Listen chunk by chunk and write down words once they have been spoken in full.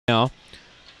now.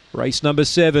 Race number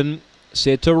 7,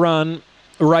 set to run.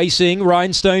 Racing,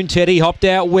 Rhinestone Teddy hopped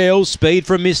out well. Speed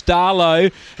from Miss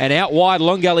Darlow. And out wide,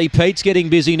 Long Gully Pete's getting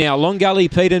busy now. Long Gully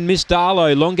Pete and Miss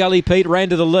Darlow. Long Gully Pete ran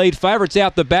to the lead. Favourites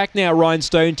out the back now,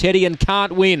 Rhinestone Teddy, and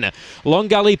can't win. Long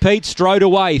Gully Pete strode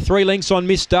away. 3 lengths on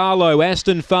Miss Darlow.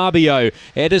 Aston Fabio.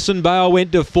 Edison Bale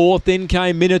went to 4th. Then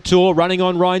came Minotaur running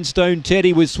on Rhinestone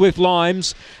Teddy with Swift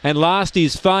Limes. And last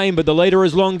is Fame, but the leader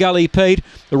is Long Gully Pete.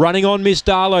 Running on Miss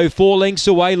Darlow, 4 lengths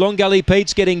away. Long Gully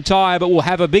Pete's getting tired, but will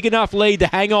have a big enough lead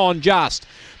to hang on just.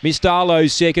 Miss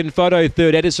Darlow second, Photo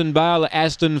third, Edison Bale,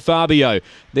 Aston Fabio.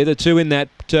 They're the two in that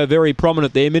very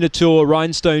prominent there. Minotaur,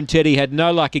 Rhinestone Teddy had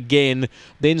no luck again.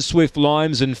 Then Swift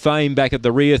Limes and Fame back at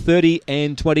the rear. 30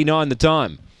 and 29 the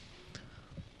time.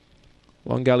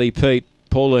 Long Gully Pete,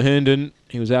 Paula Herndon,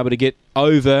 he was able to get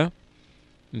over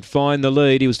and find the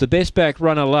lead. He was the best back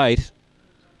runner late.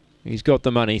 He's got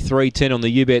the money. 3.10 on the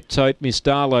U-Bet tote. Miss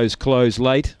Darlow's closed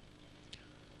late.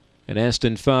 And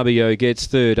Aston Fabio gets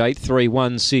third.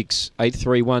 8.316.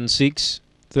 8.316.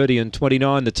 30 and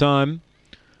 29 the time.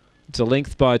 It's a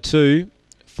length by 2.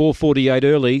 4.48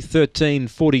 early.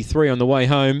 13.43 on the way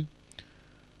home.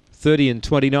 30 and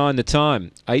 29 the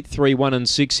time. 8.31 and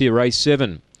 6 here. Race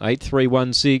 7.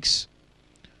 8.316.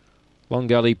 Long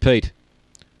Gully Pete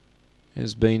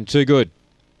has been too good.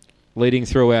 Leading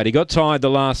throughout. He got tired the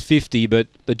last 50, but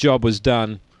the job was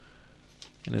done.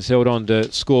 And has held on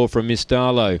to score from Miss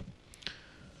Darlow.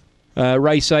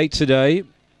 Race 8 today.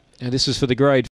 And this is for the grade